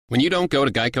When you don't go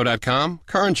to Geico.com,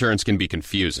 car insurance can be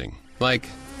confusing. Like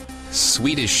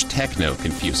Swedish techno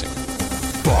confusing.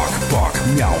 Bark, bark,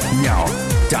 meow, meow.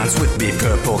 Dance with me,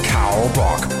 purple cow.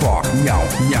 Bark, bark, meow,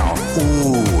 meow.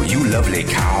 Ooh, you lovely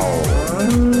cow.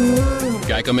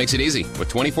 Geico makes it easy. With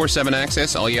 24/7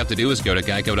 access, all you have to do is go to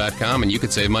Geico.com and you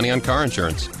could save money on car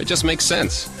insurance. It just makes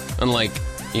sense. Unlike,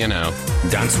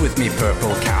 Dance with me,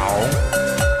 purple cow.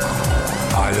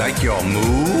 I like your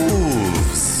moves.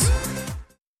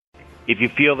 If you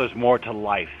feel there's more to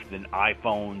life than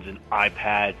iPhones and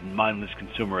iPads and mindless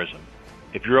consumerism,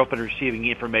 if you're open to receiving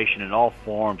information in all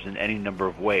forms in any number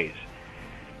of ways,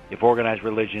 if organized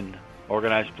religion,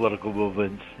 organized political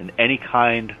movements, and any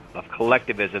kind of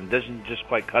collectivism doesn't just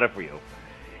quite cut it for you,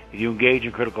 if you engage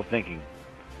in critical thinking,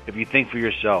 if you think for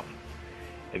yourself,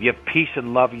 if you have peace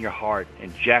and love in your heart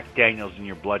and Jack Daniels in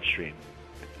your bloodstream,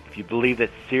 if you believe that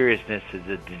seriousness is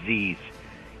a disease,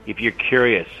 if you're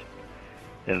curious,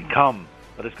 then come,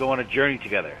 let us go on a journey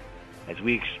together as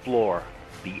we explore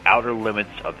the outer limits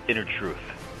of inner truth.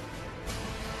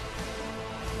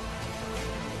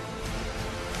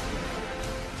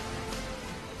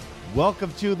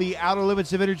 Welcome to the Outer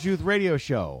Limits of Inner Truth radio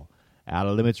show,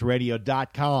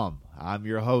 OuterLimitsRadio.com. I'm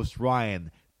your host, Ryan.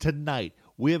 Tonight,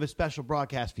 we have a special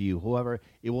broadcast for you. However,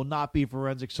 it will not be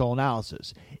Forensic Soul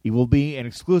Analysis. It will be an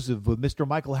exclusive with Mr.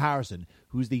 Michael Harrison,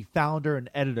 who's the founder and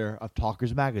editor of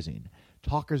Talkers Magazine.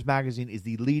 Talkers Magazine is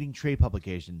the leading trade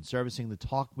publication servicing the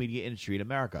talk media industry in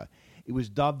America. It was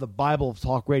dubbed the Bible of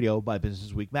Talk Radio by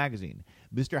Business Week magazine.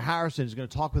 Mr. Harrison is going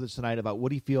to talk with us tonight about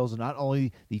what he feels and not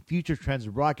only the future trends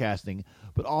of broadcasting,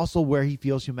 but also where he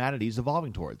feels humanity is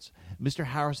evolving towards. Mr.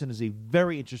 Harrison is a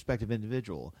very introspective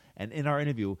individual, and in our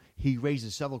interview, he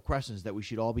raises several questions that we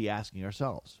should all be asking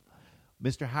ourselves.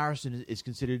 Mr. Harrison is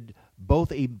considered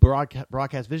both a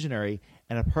broadcast visionary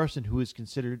and a person who is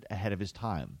considered ahead of his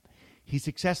time. He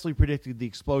successfully predicted the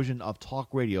explosion of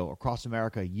talk radio across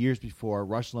America years before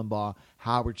Rush Limbaugh,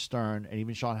 Howard Stern, and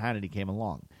even Sean Hannity came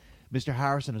along. Mr.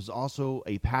 Harrison is also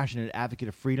a passionate advocate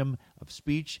of freedom of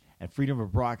speech and freedom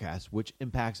of broadcast, which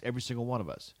impacts every single one of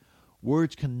us.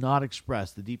 Words cannot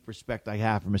express the deep respect I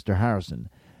have for Mr. Harrison.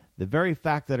 The very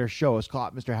fact that our show has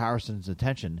caught Mr. Harrison's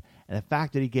attention and the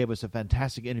fact that he gave us a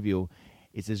fantastic interview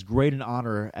is as great an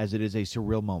honor as it is a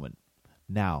surreal moment.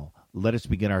 Now, let us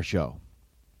begin our show.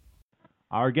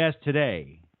 Our guest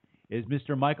today is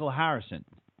Mr. Michael Harrison.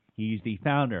 He's the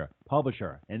founder,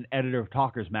 publisher, and editor of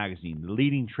Talkers Magazine, the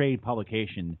leading trade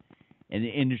publication in the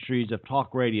industries of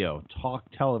talk radio, talk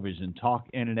television, talk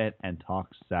internet, and talk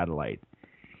satellite.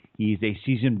 He's a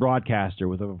seasoned broadcaster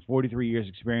with over 43 years'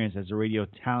 experience as a radio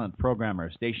talent programmer,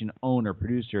 station owner,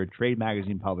 producer, trade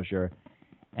magazine publisher,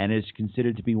 and is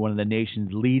considered to be one of the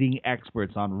nation's leading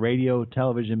experts on radio,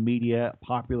 television, media,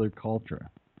 popular culture.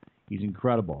 He's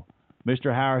incredible.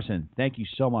 Mr. Harrison, thank you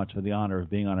so much for the honor of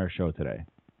being on our show today.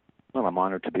 Well, I'm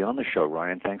honored to be on the show,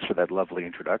 Ryan. Thanks for that lovely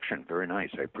introduction. Very nice.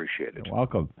 I appreciate it. You're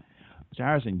welcome. Mr.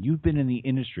 Harrison, you've been in the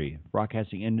industry,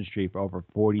 broadcasting industry, for over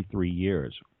 43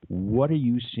 years. What are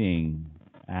you seeing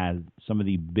as some of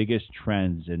the biggest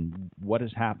trends, and what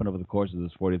has happened over the course of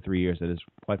those 43 years that has,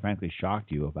 quite frankly, shocked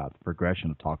you about the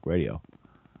progression of talk radio?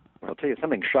 Well, I'll tell you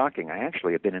something shocking. I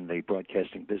actually have been in the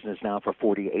broadcasting business now for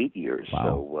 48 years. Wow.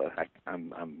 So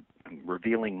I'm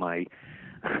revealing my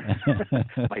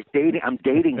my dating. I'm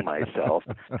dating myself.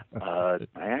 I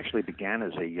actually began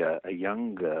as a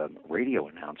young radio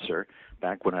announcer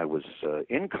back when I was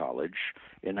in college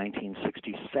in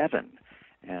 1967,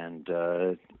 and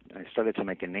I started to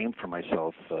make a name for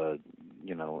myself,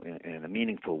 in a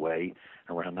meaningful way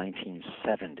around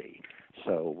 1970.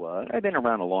 So I've been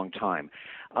around a long time.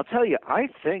 I'll tell you, I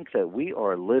think that we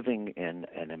are living in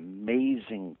an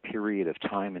amazing period of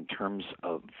time in terms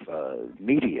of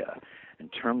media, in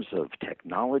terms of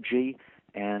technology,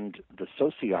 and the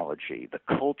sociology, the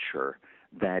culture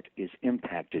that is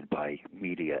impacted by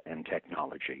media and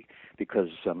technology. Because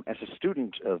as a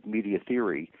student of media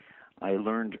theory, I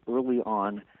learned early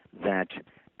on that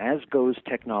as goes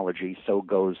technology, so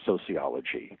goes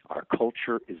sociology. Our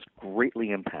culture is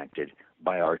greatly impacted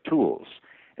by our tools,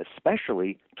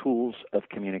 especially tools of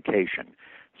communication.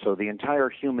 So the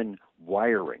entire human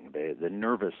wiring, the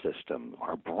nervous system,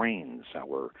 our brains,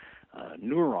 our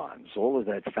neurons, all of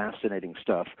that fascinating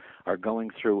stuff are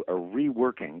going through a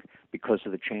reworking because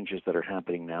of the changes that are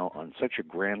happening now on such a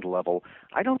grand level.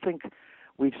 I don't think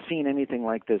we've seen anything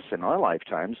like this in our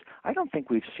lifetimes. I don't think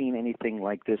we've seen anything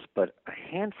like this but a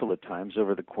handful of times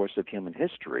over the course of human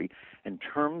history in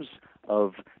terms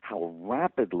of how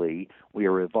rapidly we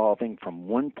are evolving from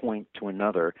one point to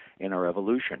another in our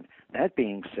evolution. That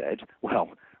being said, well,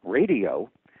 radio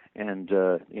And,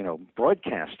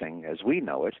 broadcasting, as we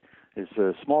know it, is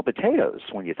small potatoes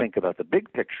when you think about the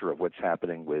big picture of what's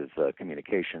happening with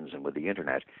communications and with the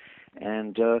Internet.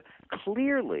 And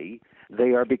clearly,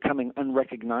 they are becoming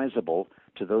unrecognizable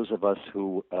to those of us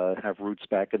who have roots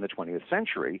back in the 20th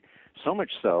century, so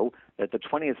much so that the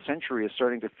 20th century is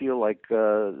starting to feel like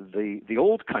the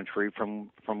old country from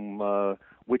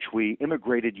which we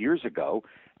immigrated years ago,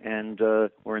 and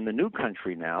we're in the new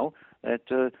country now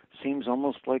that seems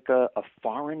almost like a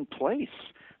foreign place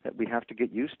that we have to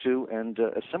get used to and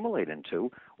assimilate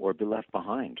into or be left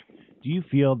behind. Do you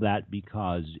feel that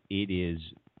because it is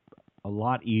a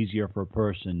lot easier for a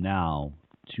person now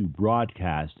to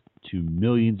broadcast to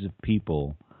millions of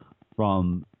people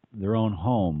from their own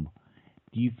home,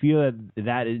 do you feel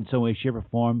that in some way, shape, or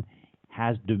form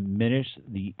has diminished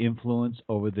the influence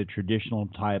over the traditional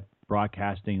type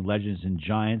broadcasting legends and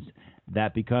giants,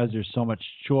 that because there's so much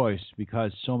choice,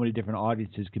 because so many different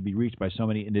audiences can be reached by so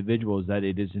many individuals, that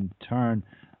it is in turn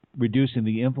reducing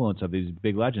the influence of these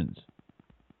big legends?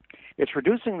 It's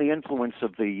reducing the influence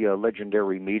of the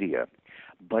legendary media,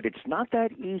 but it's not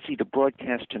that easy to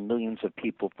broadcast to millions of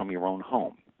people from your own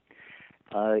home.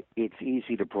 It's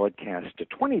easy to broadcast to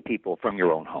 20 people from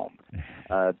your own home.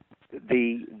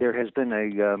 There has been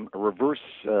a reverse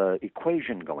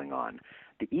equation going on.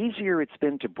 The easier it's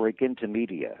been to break into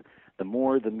media, the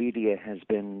more the media has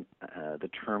been, the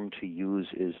term to use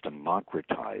is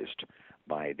democratized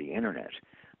by the Internet.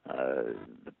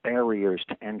 The barriers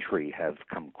to entry have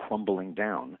come crumbling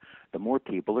down. The more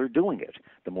people are doing it,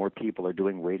 the more people are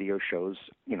doing radio shows,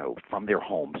 from their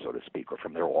home, so to speak, or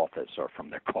from their office, or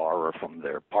from their car, or from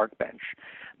their park bench.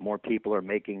 More people are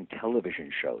making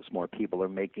television shows. More people are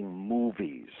making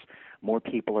movies. More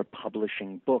people are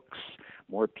publishing books.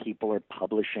 More people are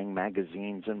publishing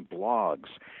magazines and blogs.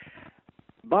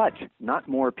 But not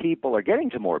more people are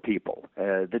getting to more people.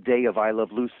 The day of I Love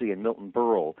Lucy and Milton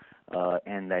Berle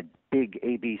and that big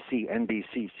ABC,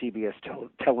 NBC, CBS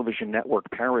television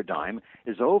network paradigm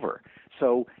is over.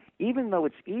 So even though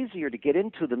it's easier to get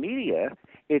into the media,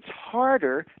 it's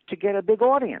harder to get a big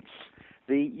audience.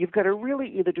 You've got to really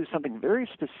either do something very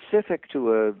specific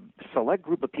to a select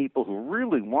group of people who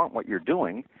really want what you're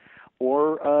doing,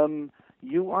 or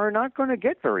you are not going to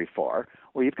get very far,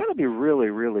 or you've got to be really,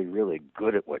 really, really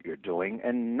good at what you're doing.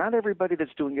 And not everybody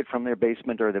that's doing it from their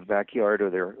basement or their backyard or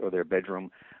their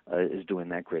bedroom is doing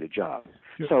that great a job.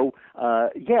 Sure. So,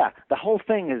 the whole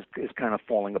thing is kind of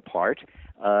falling apart,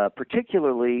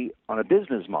 particularly on a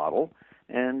business model.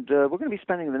 And we're going to be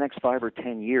spending the next 5 or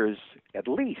 10 years at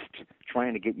least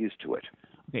trying to get used to it.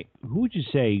 Okay, who would you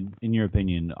say, in your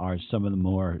opinion, are some of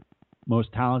the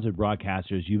most talented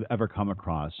broadcasters you've ever come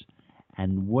across?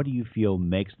 And what do you feel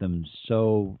makes them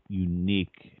so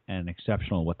unique and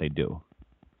exceptional at what they do?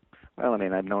 Well,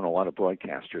 I've known a lot of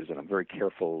broadcasters, and I'm very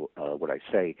careful what I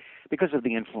say because of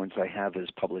the influence I have as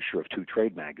publisher of 2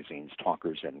 trade magazines,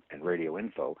 Talkers and Radio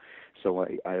Info. So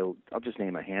I'll just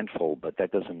name a handful, but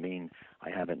that doesn't mean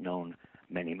I haven't known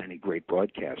many, many great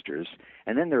broadcasters.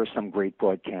 And then there are some great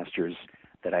broadcasters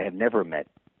that I have never met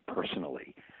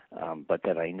personally, but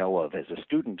that I know of as a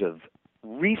student of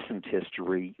recent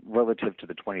history relative to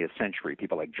the 20th century.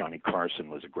 People like Johnny Carson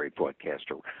was a great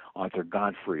broadcaster. Arthur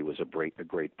Godfrey was a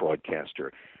great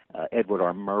broadcaster. Edward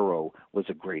R. Murrow was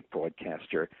a great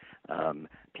broadcaster.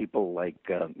 People like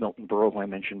Milton Berle, who I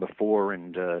mentioned before,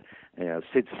 and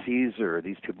Sid Caesar.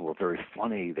 These people were very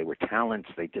funny. They were talents.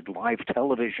 They did live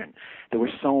television. There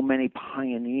were so many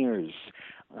pioneers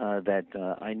that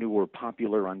I knew were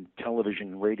popular on television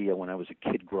and radio when I was a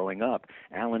kid growing up.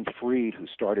 Alan Freed, who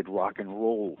started rock and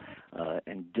roll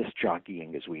and disc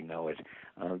jockeying as we know it.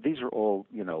 These are all,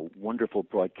 wonderful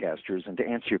broadcasters. And to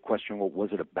answer your question, what was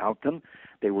it about them?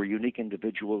 They were unique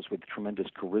individuals with tremendous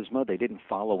charisma. They didn't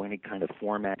follow any kind of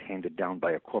format handed down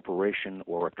by a corporation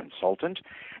or a consultant.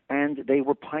 And they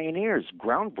were pioneers,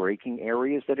 groundbreaking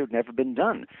areas that had never been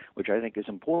done, which I think is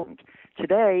important.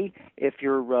 Today, if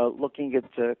you're looking at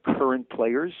current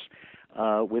players,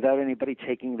 without anybody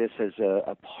taking this as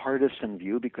a partisan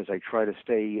view, because I try to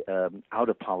stay out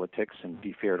of politics and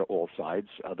be fair to all sides,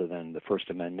 other than the First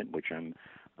Amendment, which I'm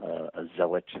a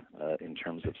zealot in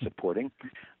terms of supporting.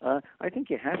 I think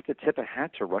you have to tip a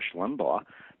hat to Rush Limbaugh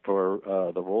for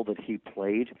the role that he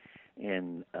played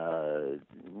in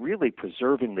really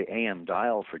preserving the AM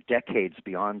dial for decades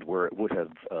beyond where it would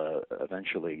have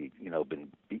eventually, been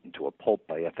beaten to a pulp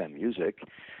by FM music.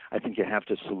 I think you have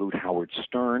to salute Howard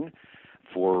Stern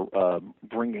for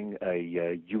bringing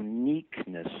a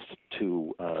uniqueness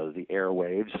to the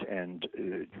airwaves and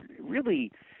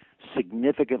really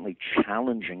significantly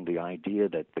challenging the idea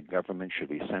that the government should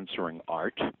be censoring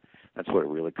art. That's what it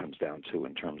really comes down to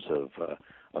in terms of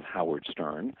Howard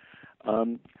Stern.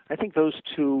 I think those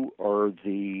two are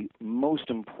the most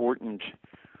important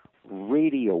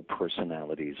radio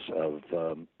personalities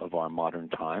of our modern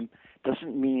time.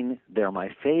 Doesn't mean they're my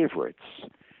favorites.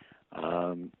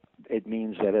 It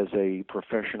means that as a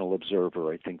professional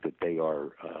observer, I think that they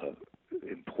are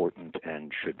important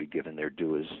and should be given their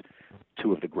due as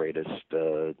two of the greatest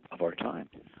of our time.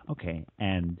 Okay,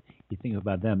 and you think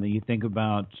about them, you think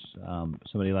about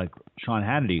somebody like Sean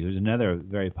Hannity, who's another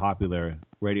very popular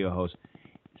radio host.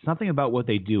 Something about what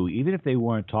they do, even if they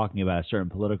weren't talking about a certain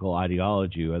political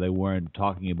ideology or they weren't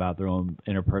talking about their own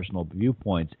interpersonal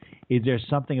viewpoints, is there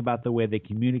something about the way they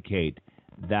communicate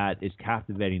that is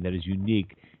captivating, that is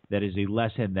unique, that is a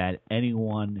lesson that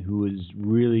anyone who is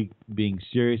really being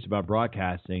serious about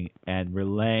broadcasting and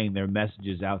relaying their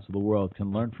messages out to the world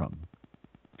can learn from?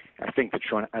 I think that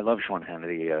I love Sean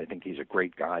Hannity. I think he's a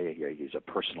great guy. He's a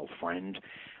personal friend.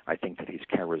 I think that he's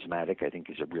charismatic. I think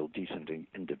he's a real decent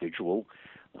individual.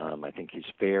 I think he's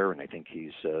fair, and I think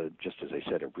he's, just as I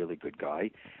said, a really good guy.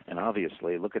 And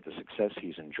obviously, look at the success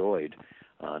he's enjoyed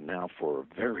now for a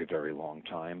very, very long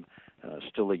time.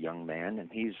 Still a young man,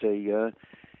 and he's a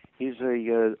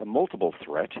multiple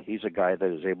threat. He's a guy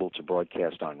that is able to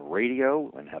broadcast on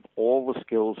radio and have all the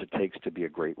skills it takes to be a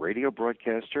great radio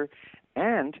broadcaster,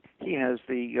 and he has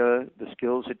the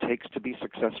skills it takes to be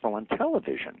successful on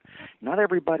television. Not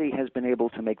everybody has been able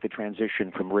to make the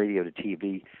transition from radio to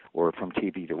TV or from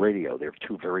TV to radio. They're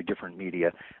two very different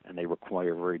media, and they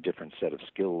require a very different set of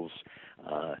skills.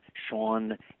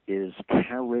 Sean is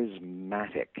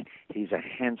charismatic. He's a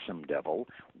handsome devil,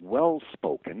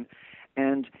 well-spoken,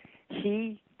 and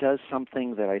he does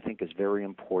something that I think is very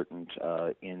important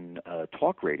in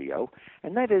talk radio,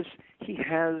 and that is he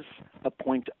has a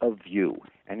point of view,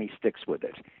 and he sticks with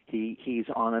it. He's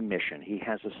on a mission. He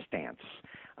has a stance.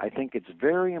 I think it's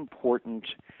very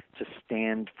important to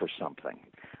stand for something.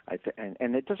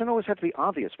 And it doesn't always have to be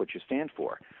obvious what you stand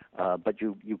for, but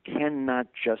you cannot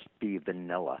just be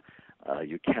vanilla.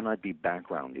 You cannot be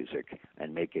background music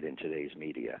and make it in today's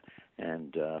media.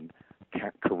 And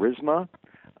charisma,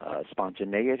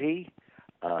 spontaneity,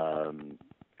 and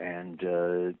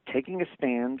taking a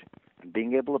stand and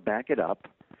being able to back it up,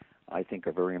 I think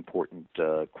are very important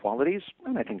qualities,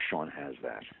 and I think Sean has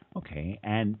that. Okay,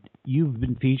 and you've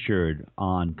been featured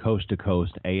on Coast to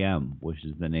Coast AM, which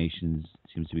is the nation's,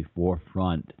 seems to be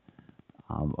forefront,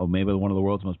 or maybe one of the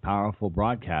world's most powerful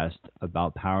broadcasts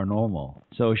about paranormal.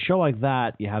 So a show like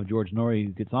that, you have George Noory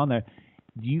who gets on there.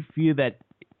 Do you feel that,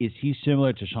 is he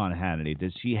similar to Sean Hannity?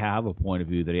 Does he have a point of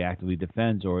view that he actively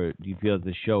defends, or do you feel that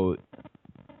the show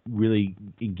really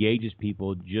engages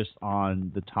people just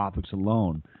on the topics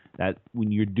alone? That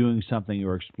when you're doing something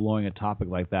or exploring a topic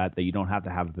like that, that you don't have to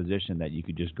have a position, that you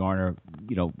could just garner,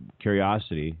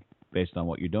 curiosity based on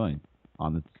what you're doing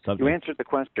on the subject. You answered the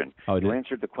question. Oh, you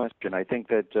answered the question. I think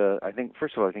that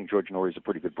first of all, I think George Noory is a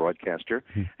pretty good broadcaster,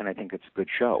 and I think it's a good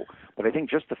show. But I think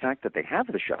just the fact that they have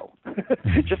the show,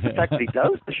 just the fact that he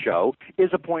does the show, is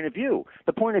a point of view.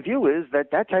 The point of view is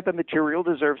that type of material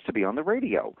deserves to be on the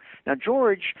radio. Now,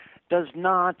 George does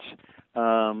not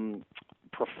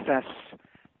profess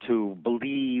to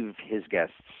believe his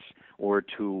guests or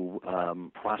to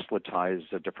proselytize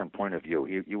a different point of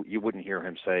view. You wouldn't hear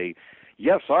him say,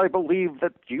 yes, I believe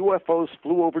that UFOs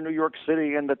flew over New York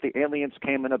City and that the aliens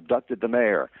came and abducted the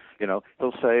mayor.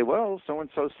 He'll say, well,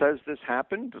 so-and-so says this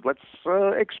happened. Let's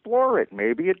explore it.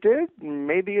 Maybe it did,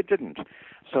 maybe it didn't.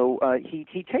 So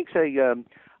he takes a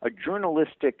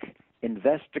journalistic,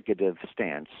 investigative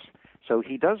stance. So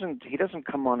he doesn't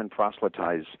come on and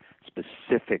proselytize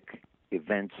specific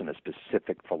events and a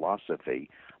specific philosophy.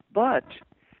 But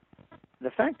the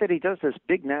fact that he does this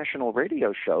big national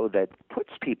radio show that puts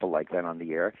people like that on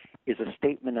the air is a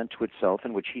statement unto itself,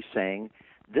 in which he's saying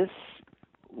this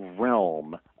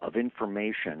realm of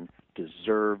information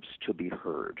deserves to be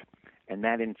heard. And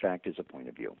that, in fact, is a point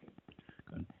of view.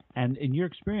 And in your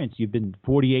experience, you've been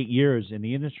 48 years in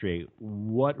the industry.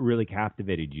 What really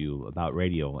captivated you about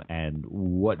radio, and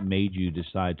what made you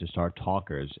decide to start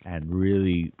Talkers and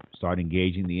really start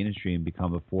engaging the industry and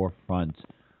become a forefront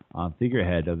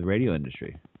figurehead of the radio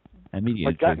industry and media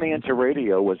industry? What got me into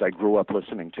radio was I grew up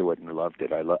listening to it and loved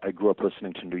it. I grew up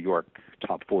listening to New York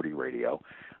Top 40 radio.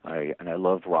 I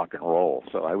loved rock and roll.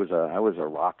 So I was a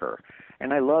rocker.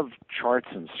 And I love charts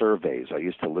and surveys. I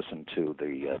used to listen to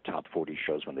the top 40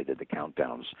 shows when they did the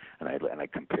countdowns, and I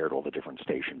compared all the different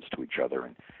stations to each other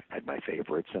and had my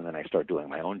favorites. And then I started doing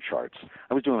my own charts.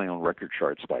 I was doing my own record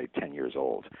charts by 10 years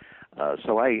old.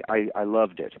 So I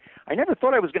loved it. I never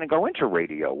thought I was going to go into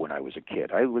radio when I was a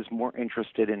kid. I was more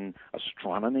interested in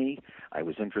astronomy. I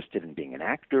was interested in being an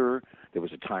actor. There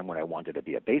was a time when I wanted to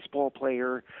be a baseball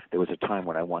player. There was a time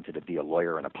when I wanted to be a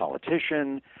lawyer and a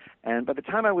politician. And by the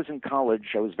time I was in college,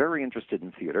 I was very interested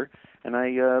in theater, and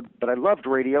but I loved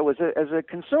radio as a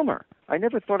consumer. I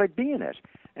never thought I'd be in it,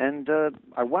 and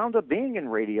I wound up being in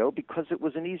radio because it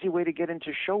was an easy way to get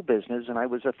into show business, and I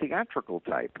was a theatrical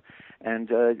type. And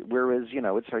whereas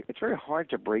it's very hard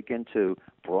to break into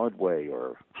Broadway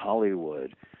or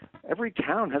Hollywood. Every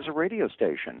town has a radio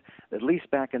station, at least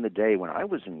back in the day when I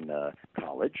was in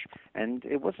college, and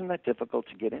it wasn't that difficult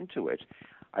to get into it.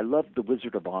 I loved the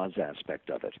Wizard of Oz aspect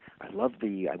of it.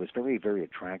 I was very, very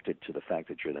attracted to the fact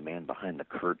that you're the man behind the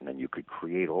curtain and you could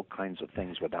create all kinds of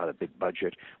things without a big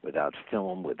budget, without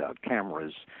film, without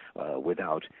cameras,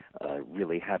 without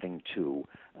really having to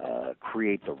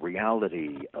create the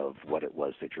reality of what it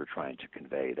was that you're trying to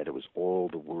convey, that it was all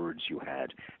the words you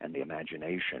had and the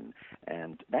imagination,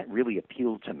 and that really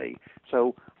appealed to me.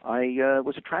 So I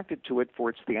was attracted to it for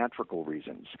its theatrical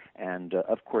reasons, and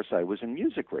of course I was in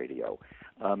music radio.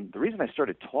 The reason I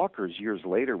started Talkers years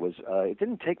later was it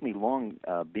didn't take me long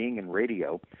being in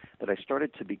radio that I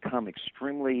started to become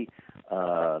extremely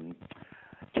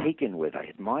taken with. I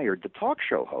admired the talk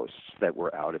show hosts that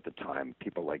were out at the time,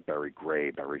 people like Barry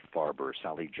Gray, Barry Farber,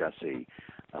 Sally Jesse.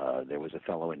 There was a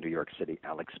fellow in New York City,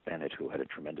 Alex Bennett, who had a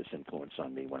tremendous influence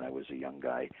on me when I was a young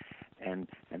guy. And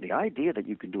the idea that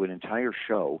you can do an entire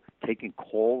show taking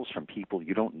calls from people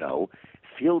you don't know,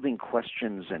 fielding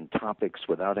questions and topics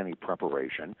without any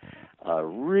preparation,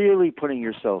 really putting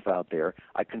yourself out there,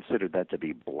 I considered that to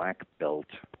be black belt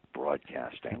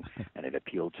broadcasting, and it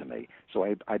appealed to me.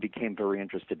 So I became very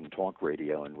interested in talk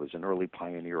radio and was an early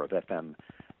pioneer of FM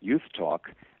youth talk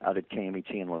out at KMET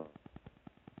in Los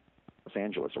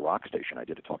Angeles, a rock station. I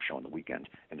did a talk show on the weekend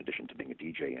in addition to being a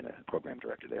DJ and a program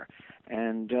director there.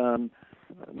 And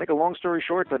make a long story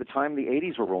short, by the time the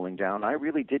 80s were rolling down, I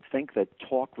really did think that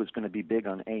talk was going to be big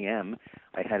on AM.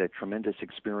 I had a tremendous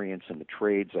experience in the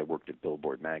trades. I worked at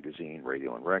Billboard Magazine,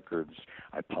 Radio and Records.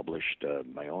 I published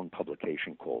my own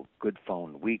publication called Good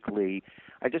Phone Weekly.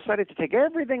 I decided to take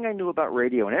everything I knew about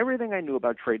radio and everything I knew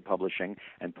about trade publishing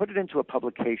and put it into a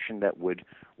publication that would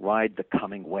ride the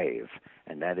coming wave,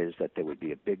 and that is that there would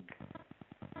be a big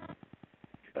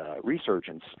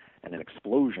resurgence and an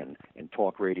explosion in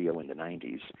talk radio in the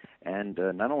 90s. And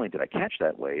not only did I catch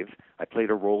that wave, I played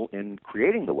a role in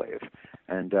creating the wave.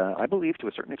 And I believe to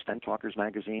a certain extent Talkers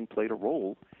Magazine played a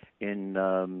role in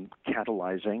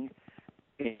catalyzing,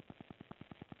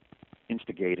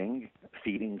 instigating,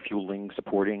 feeding, fueling,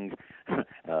 supporting,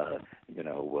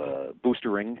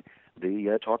 boostering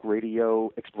the talk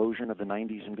radio explosion of the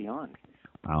 90s and beyond.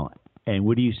 Wow. And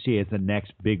what do you see as the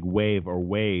next big wave or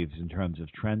waves in terms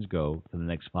of trends go for the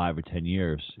next 5 or 10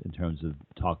 years in terms of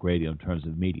talk radio, in terms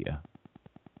of media?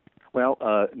 Well,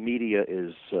 media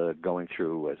is going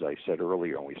through, as I said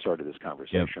earlier when we started this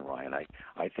conversation, Yep. Ryan,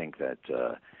 I think that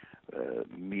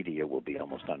media will be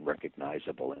almost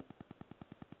unrecognizable in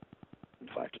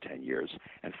 5 to 10 years.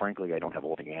 And frankly, I don't have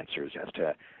all the answers as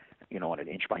to, on an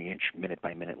inch-by-inch,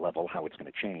 minute-by-minute level, how it's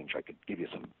going to change. I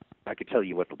could tell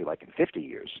you what it'll be like in 50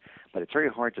 years, but it's very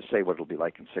hard to say what it'll be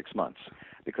like in 6 months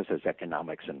because there's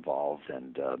economics involved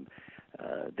and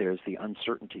there's the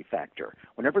uncertainty factor.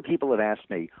 Whenever people have asked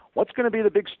me, what's going to be the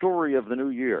big story of the new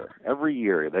year? Every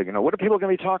year, they're what are people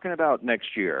going to be talking about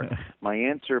next year? My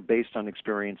answer, based on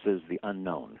experience, is the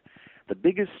unknown. The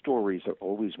biggest stories are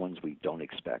always ones we don't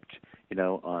expect.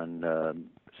 On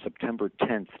September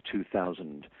 10th,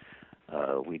 2000,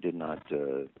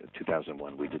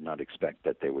 2001, we did not expect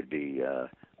that there would be a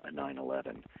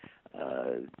 9/11.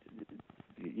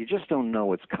 You just don't know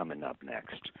what's coming up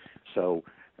next. So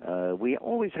we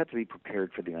always have to be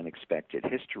prepared for the unexpected.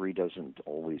 History doesn't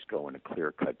always go in a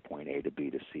clear-cut point A to B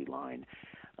to C line.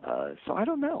 So I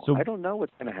don't know. I don't know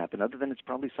what's going to happen, other than it's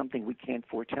probably something we can't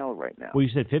foretell right now. Well, you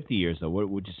said 50 years, though. What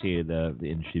would you say the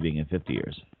industry being in 50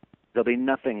 years? There'll be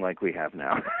nothing like we have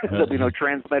now. There'll be no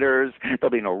transmitters. There'll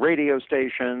be no radio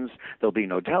stations. There'll be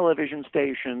no television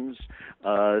stations.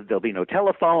 There'll be no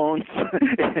telephones.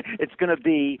 It's going to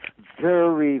be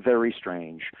very, very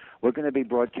strange. We're going to be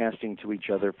broadcasting to each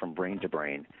other from brain to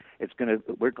brain.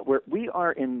 We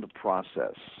are in the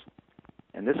process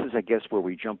And this is, I guess, where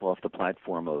we jump off the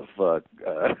platform of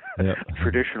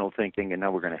traditional thinking, and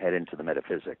now we're going to head into the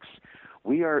metaphysics.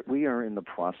 We are in the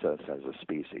process as a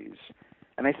species.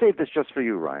 And I save this just for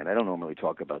you, Ryan. I don't normally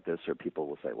talk about this, or people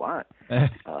will say, what?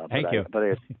 Thank you.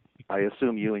 But I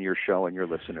assume you and your show and your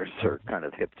listeners are kind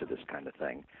of hip to this kind of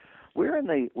thing. We're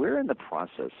in the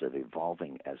process of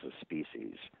evolving as a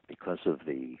species because of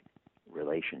the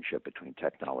relationship between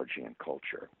technology and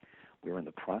culture. We're in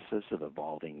the process of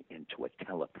evolving into a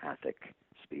telepathic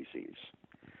species.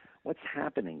 What's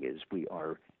happening is we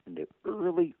are in the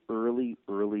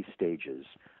early stages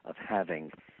of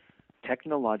having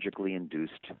technologically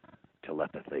induced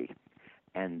telepathy.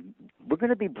 And we're going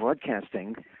to be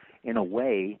broadcasting in a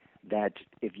way that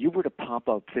if you were to pop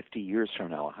up 50 years from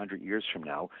now, 100 years from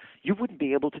now, you wouldn't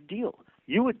be able to deal.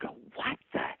 You would go, what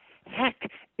the heck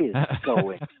is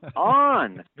going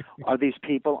on? Are these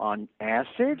people on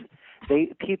acid?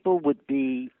 People would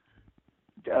be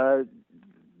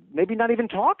maybe not even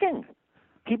talking.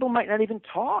 People might not even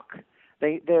talk.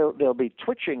 They'll be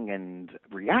twitching and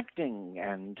reacting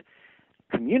and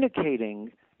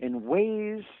communicating in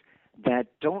ways that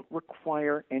don't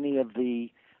require any of the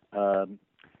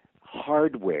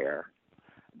hardware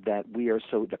that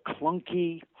the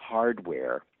clunky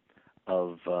hardware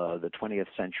of the 20th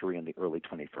century and the early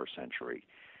 21st century.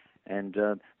 And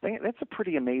that's a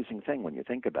pretty amazing thing when you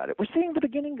think about it. We're seeing the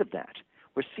beginning of that.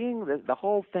 We're seeing the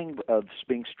whole thing of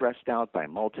being stressed out by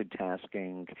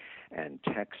multitasking and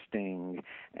texting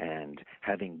and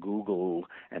having Google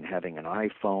and having an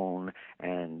iPhone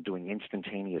and doing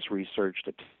instantaneous research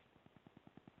that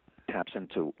taps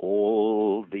into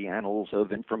all the annals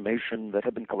of information that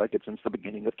have been collected since the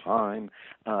beginning of time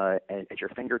at your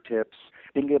fingertips,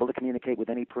 being able to communicate with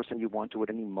any person you want to at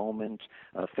any moment,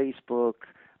 Facebook,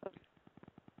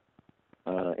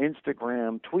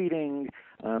 Instagram, tweeting,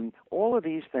 all of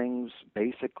these things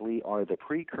basically are the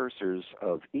precursors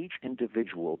of each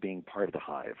individual being part of the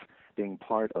hive, being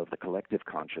part of the collective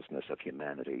consciousness of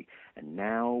humanity. And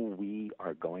now we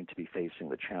are going to be facing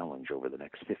the challenge over the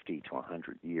next 50 to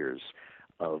 100 years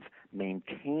of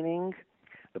maintaining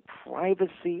the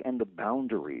privacy and the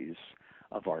boundaries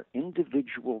of our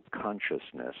individual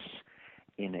consciousness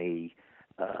in a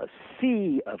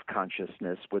sea of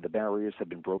consciousness where the barriers have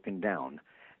been broken down,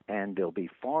 and there'll be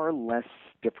far less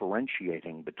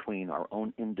differentiating between our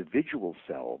own individual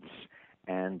selves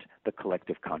and the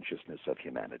collective consciousness of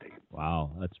humanity. Wow,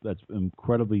 that's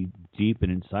incredibly deep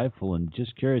and insightful. And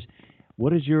just curious,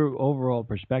 what is your overall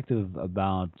perspective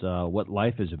about what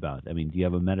life is about? I mean, do you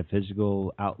have a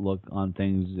metaphysical outlook on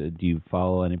things? Do you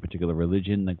follow any particular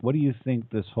religion? Like, what do you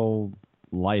think this whole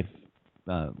life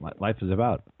is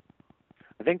about?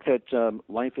 I think that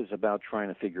life is about trying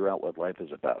to figure out what life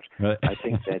is about. Right. I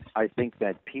think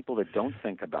that people that don't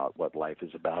think about what life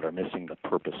is about are missing the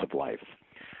purpose of life.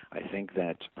 I think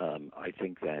that some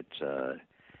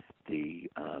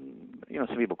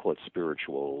people call it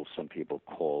spiritual, some people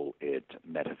call it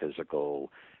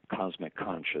metaphysical, cosmic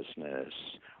consciousness,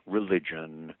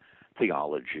 religion,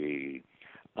 theology.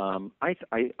 I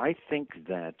think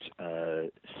that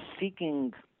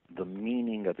seeking the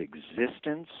meaning of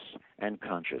existence and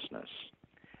consciousness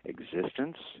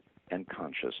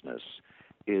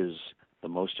is the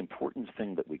most important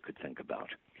thing that we could think about.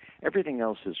 Everything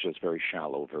else is just very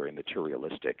shallow, very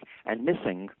materialistic, and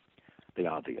missing the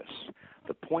obvious.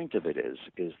 The point of it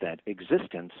is that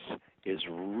existence is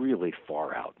really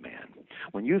far out, man.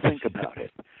 When you think about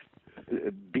it,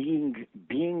 being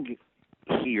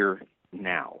here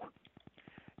now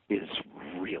is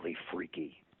really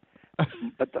freaky.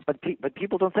 But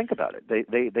people don't think about it.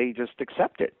 They just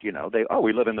accept it.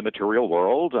 We live in the material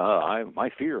world. My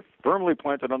feet firmly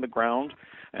planted on the ground,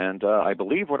 and I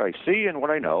believe what I see and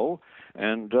what I know,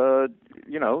 and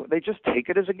they just take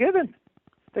it as a given.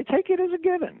 They take it as a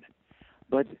given.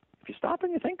 But if you stop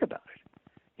and you think about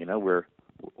it,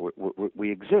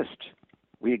 we exist.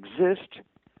 We exist.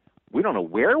 We don't know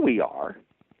where we are.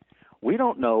 We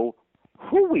don't know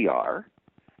who we are.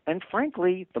 And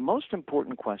frankly, the most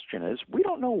important question is, we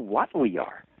don't know what we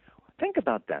are. Think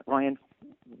about that, Ryan.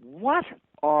 What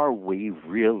are we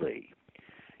really?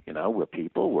 We're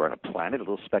people. We're on a planet, a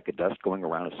little speck of dust going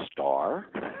around a star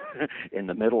in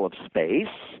the middle of space,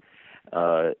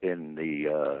 in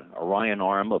the Orion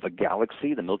arm of a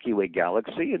galaxy, the Milky Way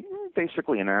galaxy, and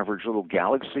basically an average little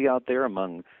galaxy out there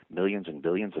among millions and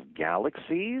billions of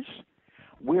galaxies.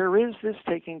 Where is this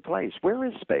taking place? Where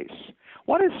is space?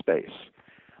 What is space?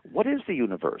 What is the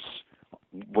universe?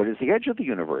 What is the edge of the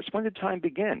universe? When did time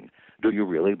begin? Do you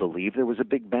really believe there was a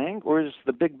Big Bang, or is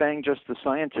the Big Bang just the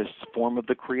scientists' form of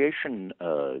the creation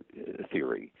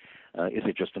theory? Is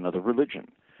it just another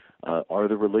religion? Are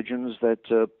the religions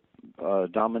that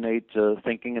dominate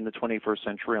thinking in the 21st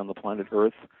century on the planet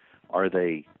Earth, are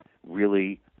they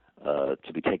really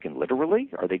to be taken literally?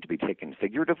 Are they to be taken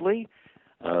figuratively?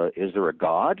 Is there a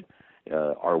God?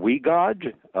 Are we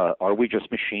God? Are we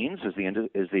just machines? Is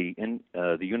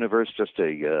the universe just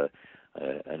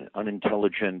an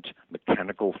unintelligent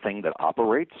mechanical thing that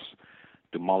operates?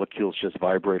 Do molecules just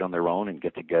vibrate on their own and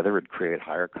get together and create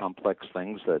higher complex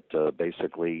things that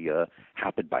basically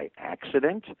happen by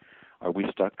accident? Are we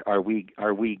stuck? Are we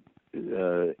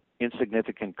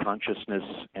insignificant consciousness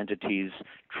entities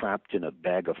trapped in a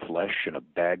bag of flesh and a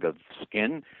bag of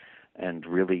skin, and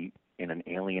really in an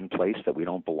alien place that we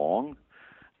don't belong?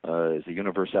 Is the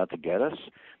universe out to get us?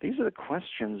 These are the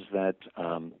questions that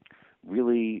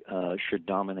really should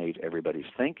dominate everybody's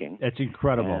thinking. That's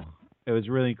incredible. It was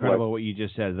really incredible what you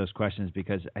just said, those questions,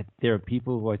 because there are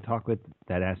people who I talk with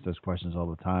that ask those questions all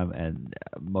the time, and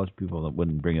most people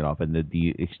wouldn't bring it up. And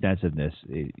the extensiveness,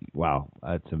 wow,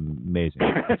 that's amazing.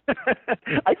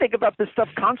 I think about this stuff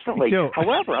constantly.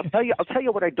 However, I'll tell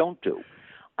you what I don't do.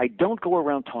 I don't go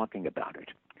around talking about it,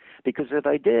 because if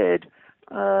I did,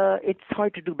 it's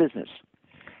hard to do business.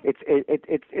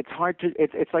 It's hard to.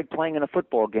 It's like playing in a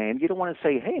football game. You don't want to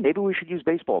say, "Hey, maybe we should use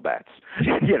baseball bats."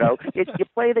 You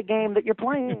play the game that you're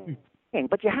playing,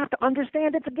 but you have to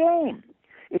understand it's a game.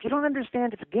 If you don't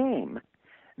understand it's a game,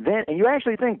 then and you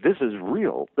actually think this is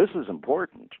real, this is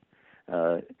important.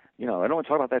 I don't want to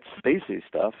talk about that spacey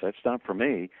stuff. That's not for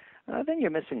me. Then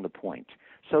you're missing the point.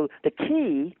 So the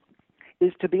key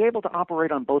is to be able to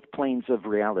operate on both planes of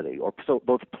reality, or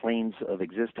both planes of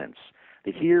existence.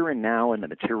 The here and now in the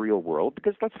material world,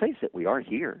 because let's face it, we are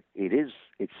here.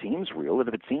 It seems real, and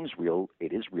if it seems real,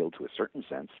 it is real to a certain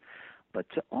sense. But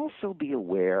to also be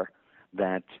aware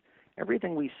that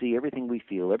everything we see, everything we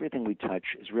feel, everything we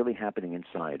touch is really happening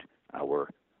inside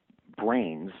our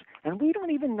brains, and we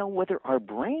don't even know whether our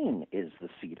brain is the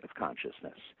seat of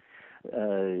consciousness.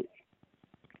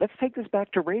 Let's take this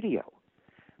back to radio.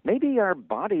 Maybe our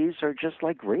bodies are just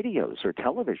like radios or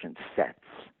television sets,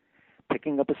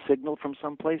 picking up a signal from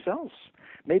someplace else.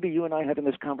 Maybe you and I having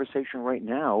this conversation right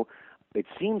now, it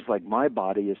seems like my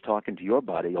body is talking to your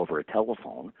body over a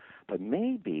telephone, but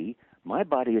maybe my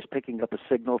body is picking up a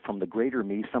signal from the greater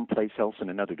me someplace else in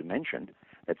another dimension.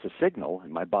 It's a signal,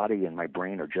 and my body and my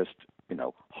brain are just,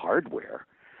 hardware.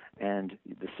 And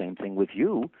the same thing with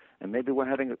you. And maybe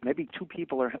two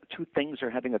things are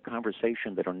having a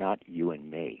conversation that are not you and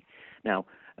me. Now,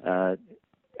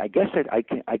 I guess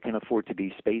I can afford to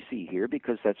be spacey here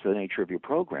because that's the nature of your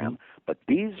program, but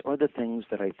these are the things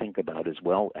that I think about, as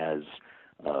well as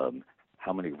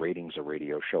how many ratings a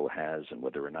radio show has and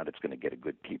whether or not it's going to get a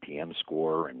good PPM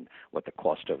score, and what the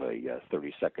cost of a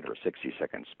 30-second or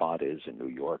 60-second spot is in New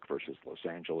York versus Los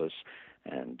Angeles,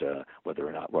 and whether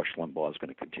or not Rush Limbaugh is going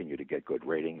to continue to get good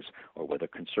ratings, or whether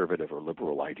conservative or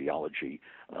liberal ideology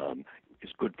is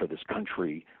good for this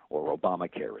country, or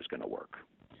Obamacare is going to work.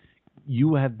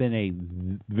 You have been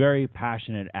a very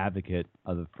passionate advocate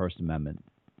of the First Amendment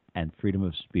and freedom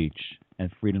of speech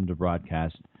and freedom to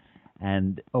broadcast.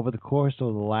 And over the course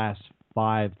of the last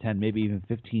 5, 10, maybe even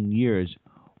 15 years,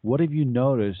 what have you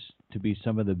noticed to be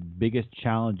some of the biggest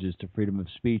challenges to freedom of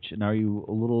speech? And are you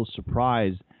a little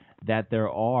surprised that there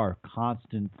are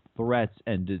constant threats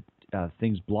and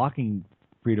things blocking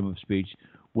freedom of speech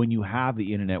when you have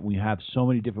the internet, when you have so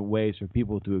many different ways for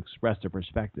people to express their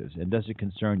perspectives? And does it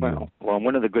concern you? Well,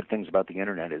 one of the good things about the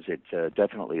internet is it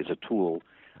definitely is a tool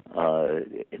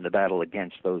in the battle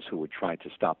against those who would try to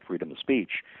stop freedom of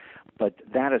speech. But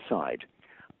that aside,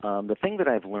 the thing that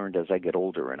I've learned as I get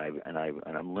older, and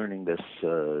I'm learning this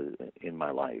in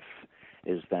my life,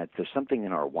 is that there's something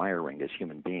in our wiring as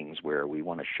human beings where we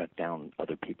want to shut down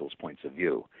other people's points of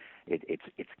view. It's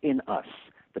in us.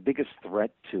 The biggest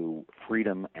threat to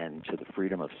freedom and to the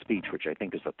freedom of speech, which I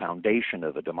think is the foundation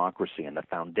of a democracy and the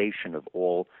foundation of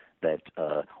all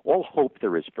hope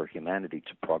there is for humanity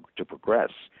to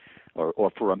progress,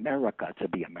 or for America to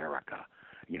be America.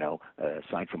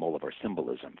 Aside from all of our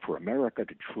symbolism, for America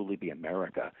to truly be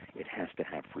America, it has to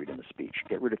have freedom of speech.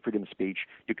 Get rid of freedom of speech,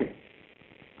 you can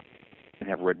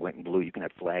have red, white, and blue. You can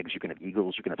have flags. You can have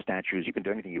eagles. You can have statues. You can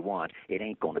do anything you want. It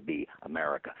ain't going to be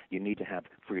America. You need to have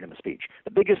freedom of speech.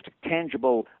 The biggest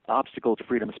tangible obstacle to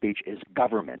freedom of speech is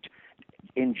government.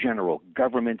 In general,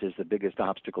 government is the biggest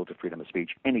obstacle to freedom of speech.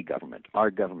 Any government,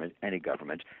 our government, any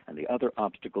government. And the other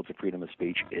obstacle to freedom of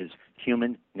speech is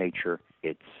human nature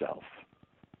itself.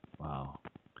 Wow.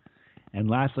 And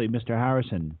lastly, Mr.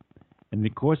 Harrison, in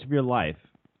the course of your life,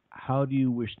 how do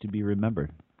you wish to be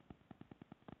remembered?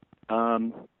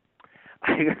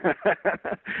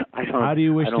 I don't. How do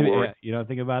you wish I don't to? worry. You don't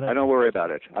think about it? I don't worry about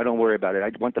it. I don't worry about it.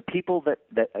 I want the people that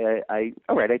I.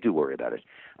 All right, I do worry about it.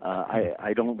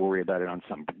 I don't worry about it on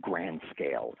some grand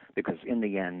scale because in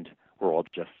the end we're all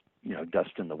just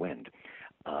dust in the wind.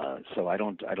 So I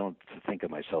don't think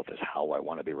of myself as how I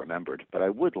want to be remembered, but I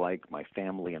would like my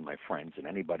family and my friends and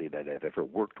anybody that I've ever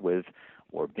worked with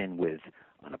or been with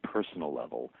on a personal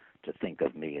level to think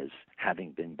of me as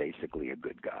having been basically a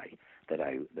good guy, that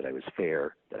I was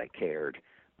fair, that I cared,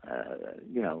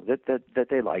 that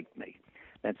they liked me.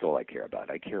 That's all I care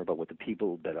about. I care about what the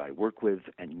people that I work with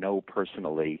and know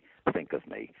personally think of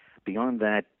me. Beyond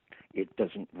that, it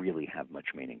doesn't really have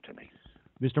much meaning to me.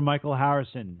 Mr. Michael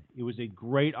Harrison, it was a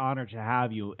great honor to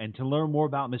have you. And to learn more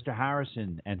about Mr.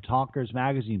 Harrison and Talkers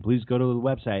Magazine, please go to the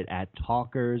website at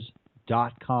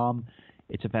talkers.com.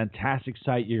 It's a fantastic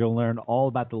site. You're going to learn all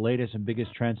about the latest and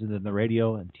biggest trends in the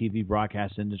radio and TV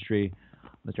broadcast industry.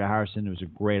 Mr. Harrison, it was a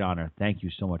great honor. Thank you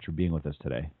so much for being with us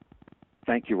today.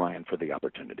 Thank you, Ryan, for the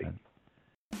opportunity.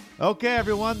 Okay,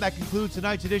 everyone, that concludes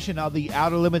tonight's edition of the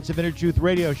Outer Limits of Inner Truth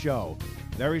radio show.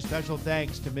 Very special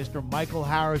thanks to Mr. Michael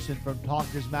Harrison from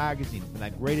Talkers Magazine for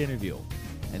that great interview.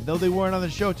 And though they weren't on the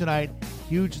show tonight,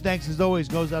 huge thanks as always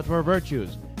goes out to our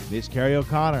virtues, Miss Carrie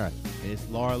O'Connor, Miss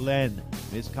Laura Lynn,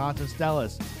 Miss Constance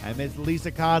Stellis, and Miss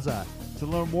Lisa Kaza. To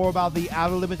learn more about the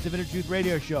Outer Limits of Inner Truth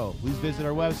radio show, please visit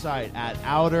our website at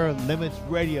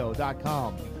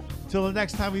outerlimitsradio.com. Till the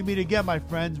next time we meet again, my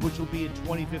friends, which will be in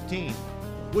 2015,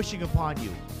 wishing upon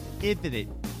you infinite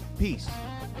peace,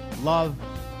 love,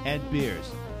 and beers.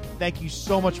 Thank you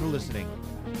so much for listening.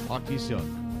 Talk to you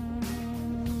soon.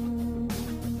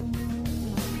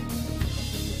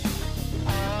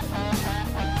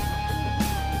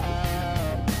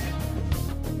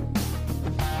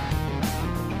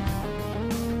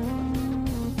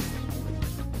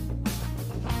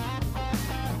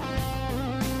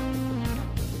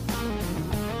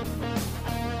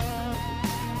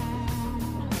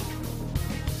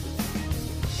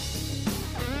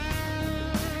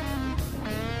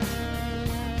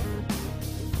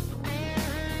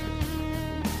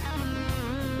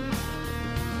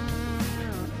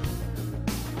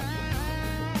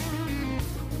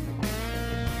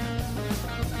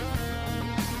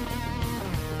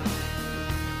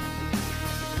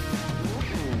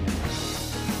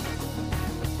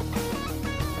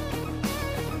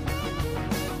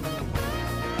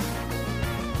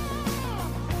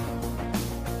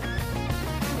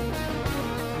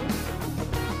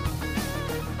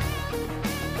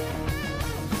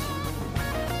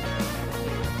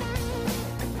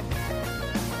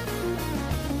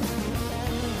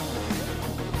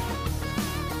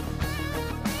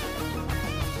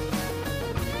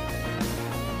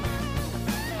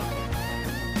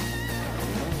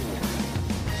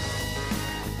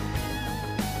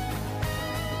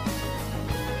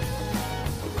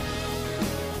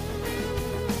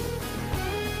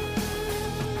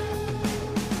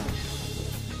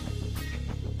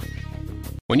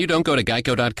 When you don't go to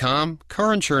Geico.com,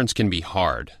 car insurance can be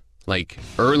hard. Like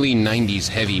early 90s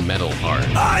heavy metal hard.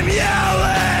 I'm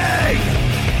yelling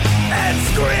and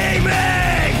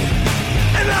screaming,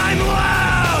 and I'm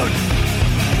loud.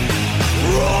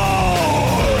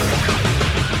 Roar!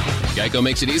 Geico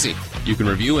makes it easy. You can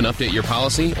review and update your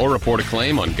policy or report a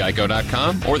claim on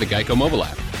Geico.com or the Geico mobile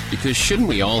app. Because shouldn't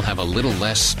we all have a little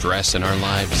less stress in our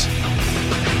lives?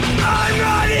 I'm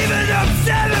not even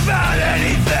upset about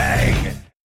anything.